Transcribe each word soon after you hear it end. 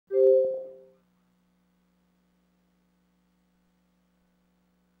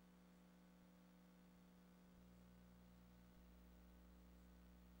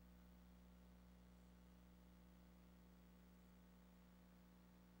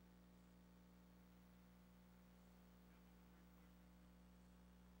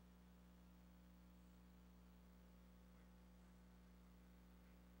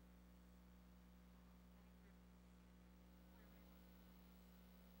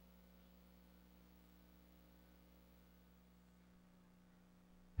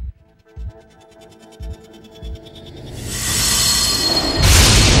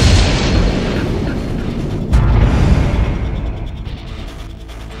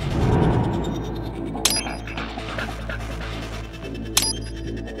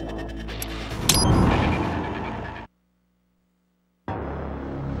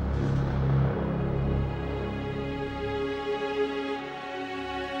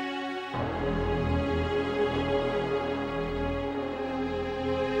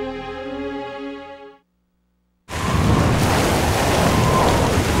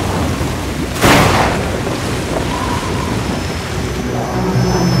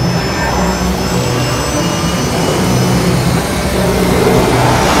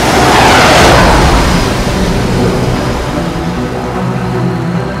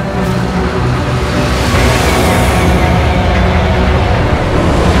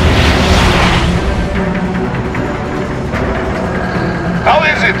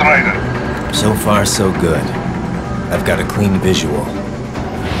So far, so good. I've got a clean visual.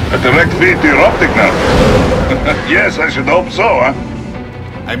 A direct feed to your optic now. Yes, I should hope so, huh?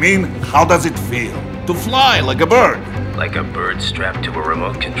 I mean, how does it feel? To fly like a bird? Like a bird strapped to a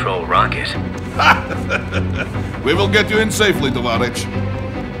remote control rocket. We will get you in safely, Tovarich.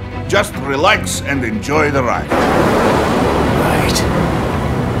 Just relax and enjoy the ride. Right.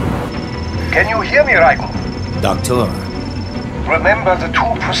 Can you hear me, Raikon? Doctor. Remember the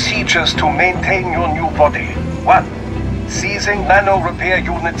two procedures to maintain your new body. 1. Seizing nano-repair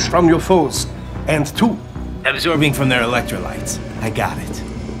units from your foes. And 2. Absorbing from their electrolytes. I got it.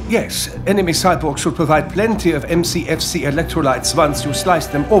 Yes, enemy cyborgs should provide plenty of MCFC electrolytes once you slice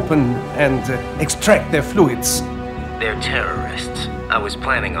them open and extract their fluids. They're terrorists. I was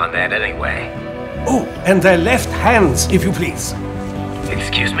planning on that anyway. Oh, and their left hands, if you please.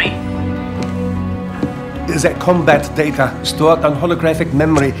 Excuse me? The combat data stored on holographic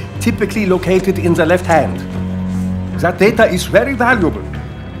memory, typically located in the left hand. That data is very valuable.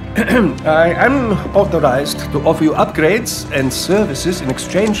 I am authorized to offer you upgrades and services in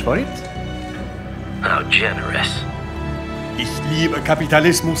exchange for it. How generous. Ich liebe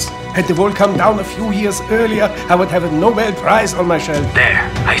Kapitalismus. Had the wall come down a few years earlier, I would have a Nobel Prize on my shelf. There,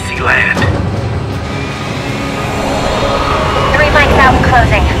 I see land. 3 mics out,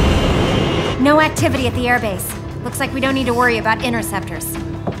 closing. No activity at the airbase. Looks like we don't need to worry about interceptors.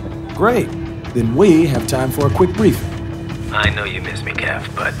 Great. Then we have time for a quick briefing. I know you miss me, Kev,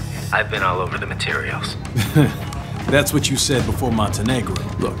 but I've been all over the materials. That's what you said before Montenegro.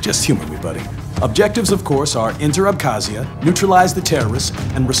 Look, just humor me, buddy. Objectives, of course, are enter Abkhazia, neutralize the terrorists,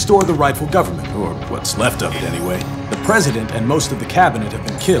 and restore the rightful government, or what's left of it anyway. The president and most of the cabinet have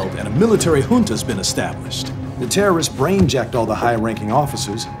been killed, and a military junta's been established. The terrorists brain-jacked all the high-ranking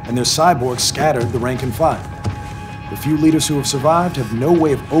officers, and their cyborgs scattered the rank and file. The few leaders who have survived have no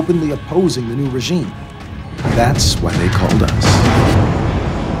way of openly opposing the new regime. That's why they called us.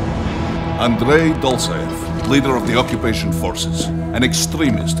 Andrei Dolzaev, leader of the occupation forces, an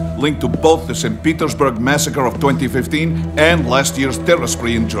extremist linked to both the St. Petersburg massacre of 2015 and last year's terror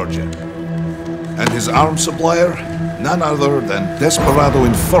spree in Georgia. And his arms supplier, none other than Desperado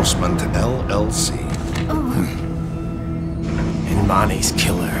Enforcement, LLC. And Mani's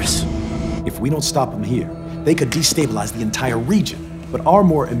killers. If we don't stop them here, they could destabilize the entire region. But our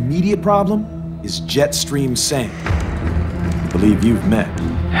more immediate problem is Jetstream Singh. I believe you've met.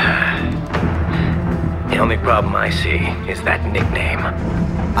 The only problem I see is that nickname.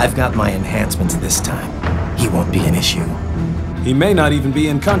 I've got my enhancements this time. He won't be an issue. He may not even be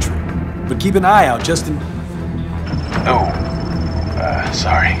in country, but keep an eye out just in... Oh,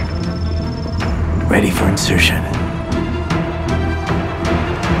 sorry. Ready for insertion.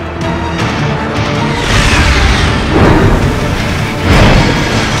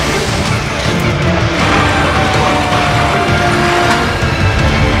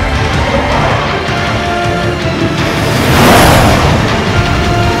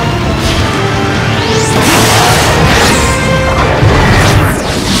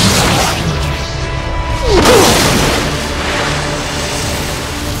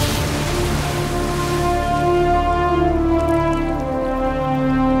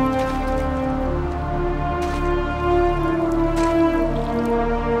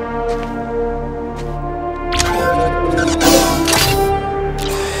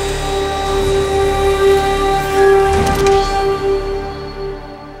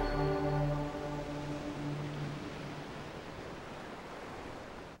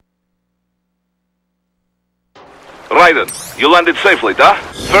 Raiden, you landed safely, da?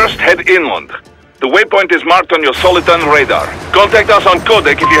 First, head inland. The waypoint is marked on your Soliton radar. Contact us on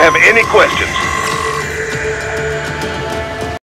Codec if you have any questions.